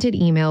presented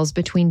emails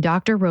between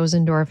Dr.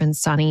 Rosendorf and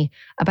Sonny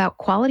about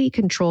quality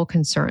control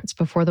concerns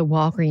before the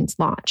Walgreens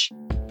launch.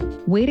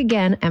 Wade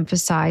again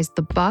emphasized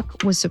the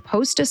buck was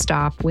supposed to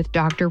stop with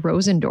Dr.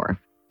 Rosendorf,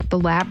 the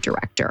lab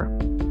director.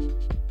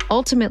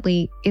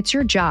 Ultimately, it's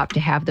your job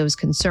to have those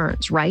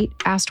concerns, right?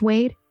 Asked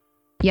Wade.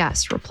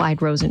 Yes, replied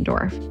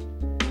Rosendorf.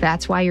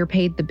 That's why you're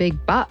paid the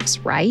big bucks,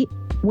 right?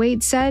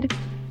 Wade said.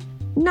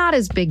 Not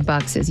as big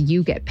bucks as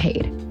you get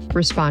paid,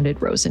 responded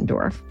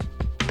Rosendorf.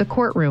 The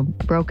courtroom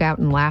broke out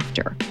in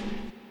laughter.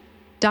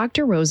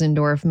 Dr.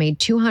 Rosendorf made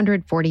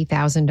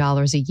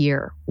 $240,000 a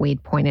year,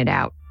 Wade pointed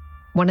out,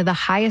 one of the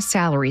highest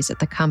salaries at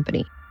the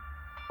company.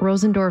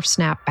 Rosendorf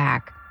snapped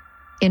back.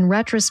 In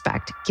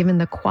retrospect, given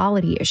the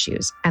quality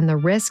issues and the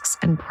risks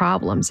and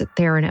problems at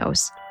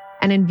Theranos,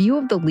 and in view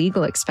of the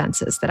legal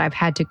expenses that I've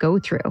had to go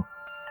through,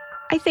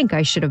 I think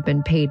I should have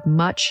been paid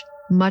much,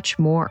 much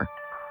more.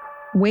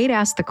 Wade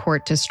asked the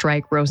court to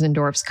strike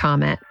Rosendorf's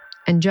comment,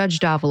 and Judge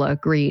Davila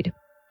agreed.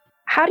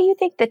 How do you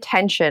think the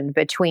tension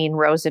between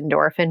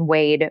Rosendorf and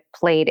Wade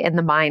played in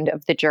the mind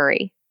of the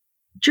jury?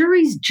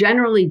 Juries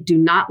generally do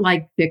not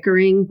like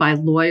bickering by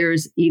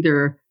lawyers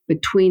either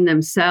between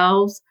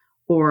themselves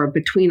or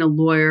between a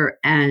lawyer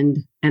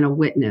and a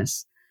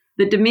witness.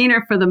 The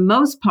demeanor for the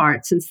most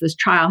part since this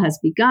trial has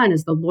begun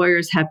is the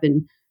lawyers have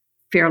been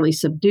fairly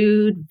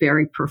subdued,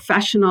 very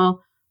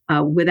professional,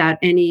 without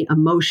any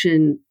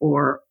emotion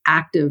or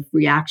active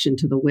reaction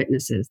to the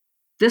witnesses.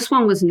 This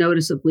one was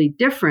noticeably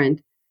different.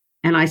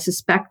 And I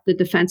suspect the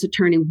defense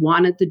attorney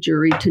wanted the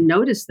jury to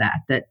notice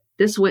that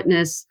this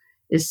witness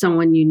is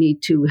someone you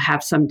need to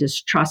have some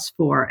distrust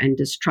for and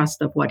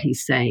distrust of what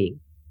he's saying.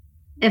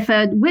 If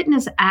a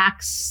witness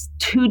acts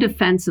too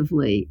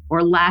defensively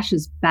or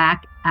lashes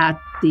back at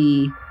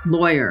the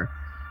lawyer,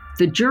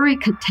 the jury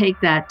could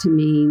take that to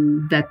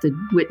mean that the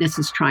witness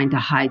is trying to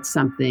hide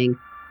something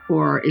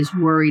or is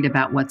worried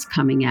about what's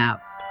coming out.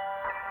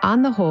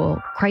 On the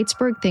whole,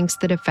 Kreitzberg thinks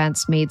the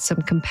defense made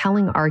some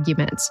compelling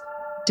arguments,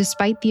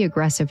 despite the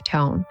aggressive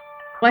tone.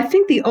 Well, I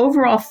think the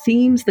overall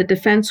themes the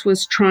defense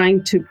was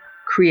trying to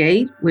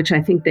create, which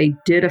I think they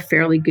did a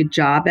fairly good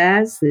job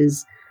as,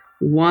 is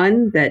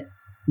one, that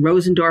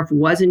Rosendorf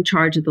was in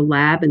charge of the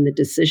lab and the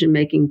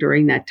decision-making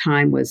during that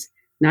time was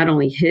not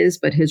only his,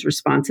 but his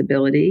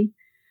responsibility.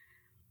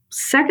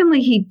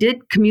 Secondly, he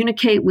did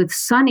communicate with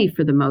Sonny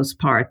for the most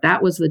part.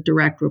 That was the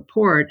direct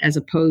report as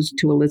opposed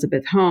to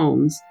Elizabeth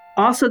Holmes.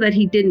 Also, that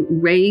he didn't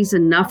raise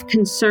enough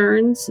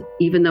concerns,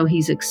 even though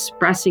he's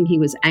expressing he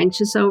was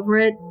anxious over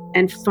it.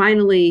 And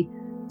finally,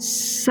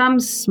 some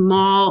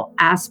small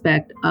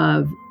aspect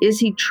of, is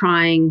he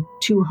trying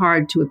too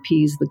hard to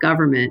appease the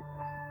government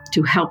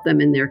to help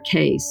them in their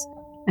case?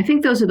 I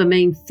think those are the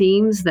main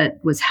themes that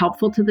was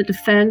helpful to the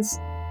defense.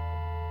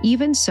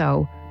 Even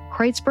so,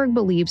 Kreutzberg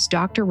believes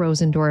Dr.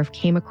 Rosendorf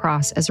came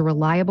across as a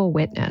reliable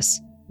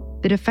witness.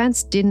 The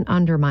defense didn't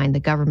undermine the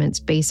government's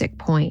basic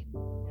point.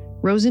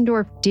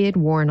 Rosendorf did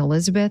warn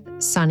Elizabeth,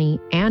 Sonny,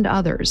 and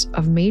others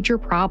of major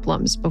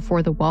problems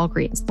before the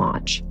Walgreens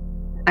launch.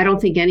 I don't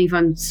think any of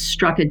them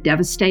struck a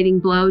devastating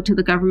blow to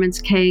the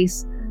government's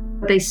case.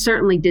 They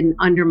certainly didn't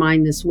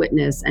undermine this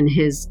witness and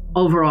his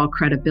overall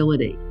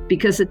credibility.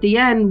 Because at the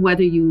end,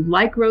 whether you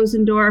like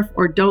Rosendorf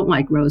or don't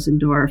like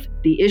Rosendorf,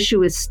 the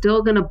issue is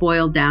still going to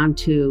boil down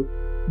to,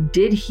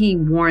 did he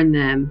warn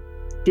them?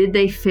 Did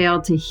they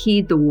fail to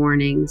heed the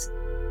warnings?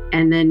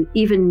 And then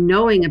even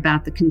knowing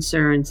about the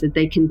concerns, that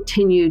they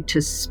continued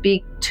to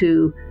speak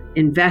to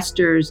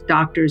investors,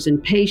 doctors,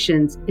 and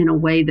patients in a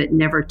way that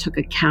never took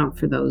account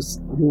for those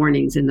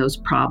warnings and those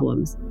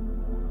problems.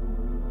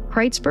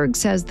 Kreutzberg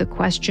says the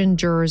question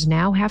jurors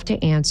now have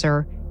to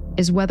answer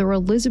is whether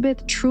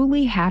Elizabeth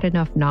truly had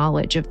enough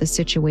knowledge of the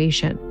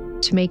situation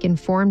to make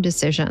informed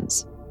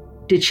decisions.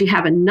 Did she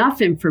have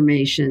enough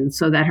information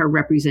so that her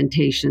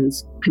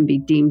representations can be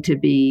deemed to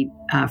be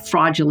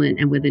fraudulent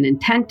and with an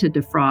intent to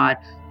defraud?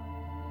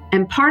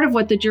 And part of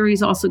what the jury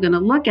is also going to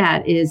look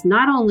at is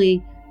not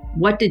only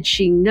what did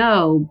she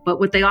know, but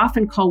what they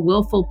often call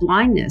willful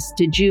blindness.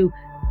 Did you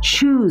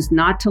choose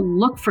not to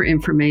look for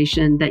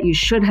information that you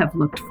should have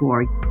looked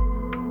for?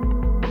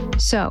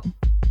 So,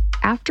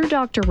 after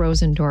Dr.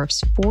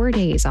 Rosendorf's 4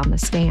 days on the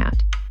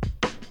stand,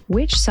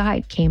 which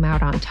side came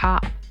out on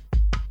top?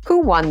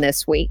 Who won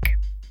this week?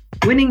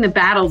 Winning the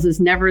battles is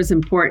never as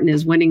important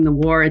as winning the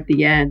war at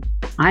the end.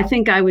 I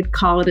think I would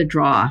call it a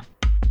draw.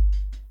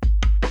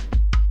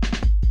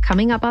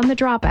 Coming up on The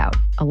Dropout,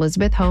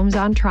 Elizabeth Holmes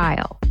on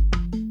trial.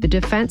 The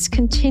defense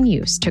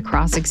continues to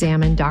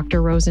cross-examine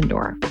Dr.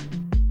 Rosendorf.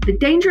 The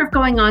danger of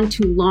going on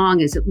too long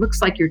is it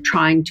looks like you're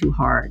trying too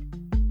hard.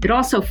 It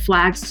also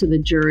flags to the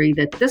jury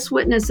that this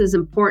witness is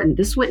important.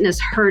 This witness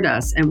hurt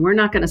us, and we're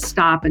not going to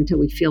stop until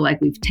we feel like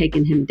we've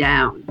taken him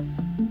down.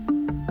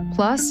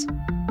 Plus,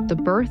 the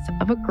birth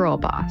of a girl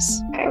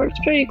boss. I worked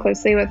pretty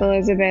closely with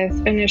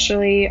Elizabeth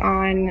initially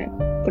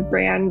on the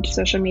brand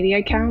social media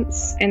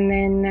accounts, and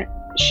then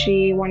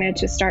she wanted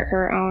to start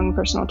her own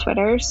personal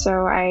Twitter,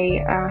 so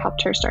I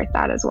helped her start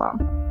that as well.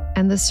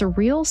 And the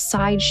surreal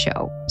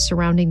sideshow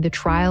surrounding the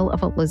trial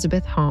of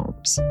Elizabeth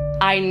Holmes.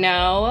 I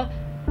know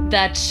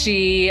that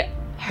she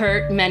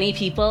hurt many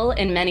people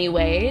in many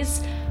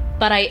ways,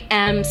 but I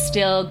am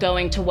still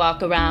going to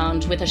walk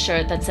around with a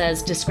shirt that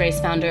says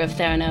disgraced founder of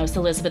Theranos,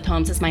 Elizabeth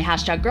Holmes is my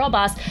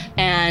 #girlboss.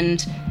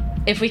 And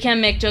if we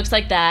can't make jokes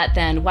like that,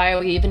 then why are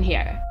we even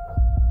here?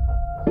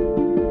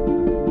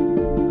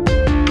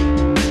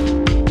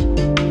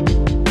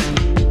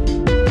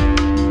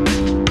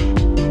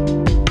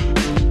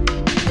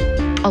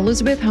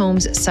 Elizabeth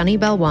Holmes, Sonny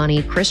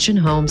Balwani, Christian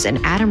Holmes,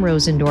 and Adam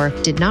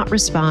Rosendorf did not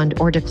respond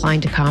or decline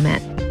to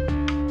comment.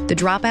 The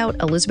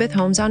Dropout, Elizabeth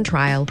Holmes on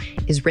Trial,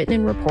 is written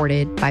and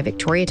reported by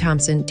Victoria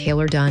Thompson,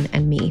 Taylor Dunn,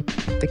 and me.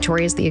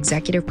 Victoria is the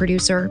executive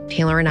producer.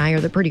 Taylor and I are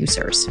the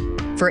producers.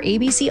 For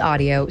ABC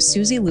Audio,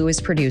 Susie Liu is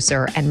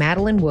producer, and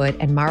Madeline Wood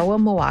and Marwa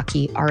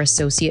Mawaki are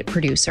associate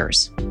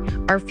producers.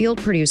 Our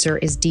field producer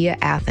is Dia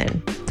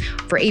Athen.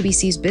 For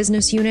ABC's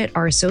business unit,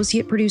 our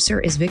associate producer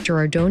is Victor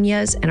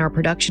Ordonez, and our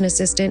production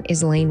assistant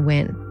is Lane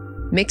Wynn.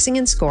 Mixing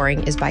and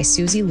scoring is by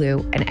Susie Liu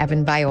and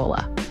Evan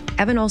Viola.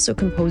 Evan also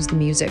composed the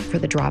music for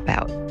The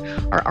Dropout.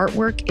 Our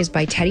artwork is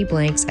by Teddy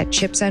Blanks at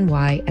Chips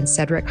NY and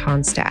Cedric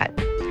Honstadt.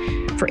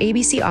 For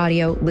ABC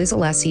Audio, Liz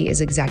Alessi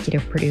is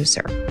executive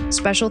producer.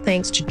 Special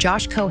thanks to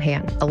Josh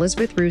Cohan,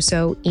 Elizabeth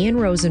Russo, Ian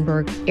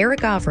Rosenberg,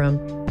 Eric Avram,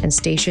 and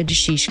Stacia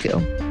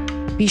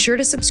Deshishku. Be sure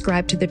to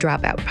subscribe to the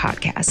Dropout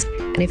podcast.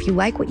 And if you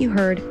like what you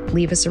heard,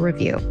 leave us a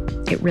review.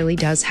 It really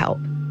does help.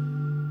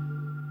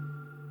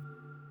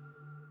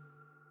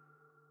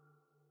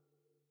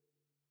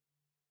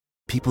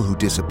 People who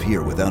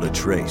disappear without a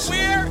trace.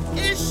 Where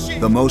is she?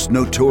 The most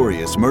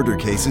notorious murder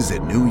cases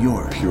in New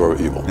York.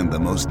 Pure evil. And the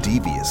most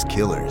devious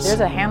killers.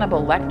 There's a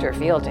Hannibal Lecter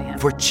feel to him.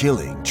 For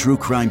chilling true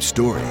crime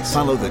stories,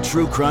 follow the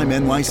True Crime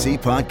NYC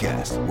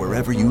podcast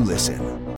wherever you listen.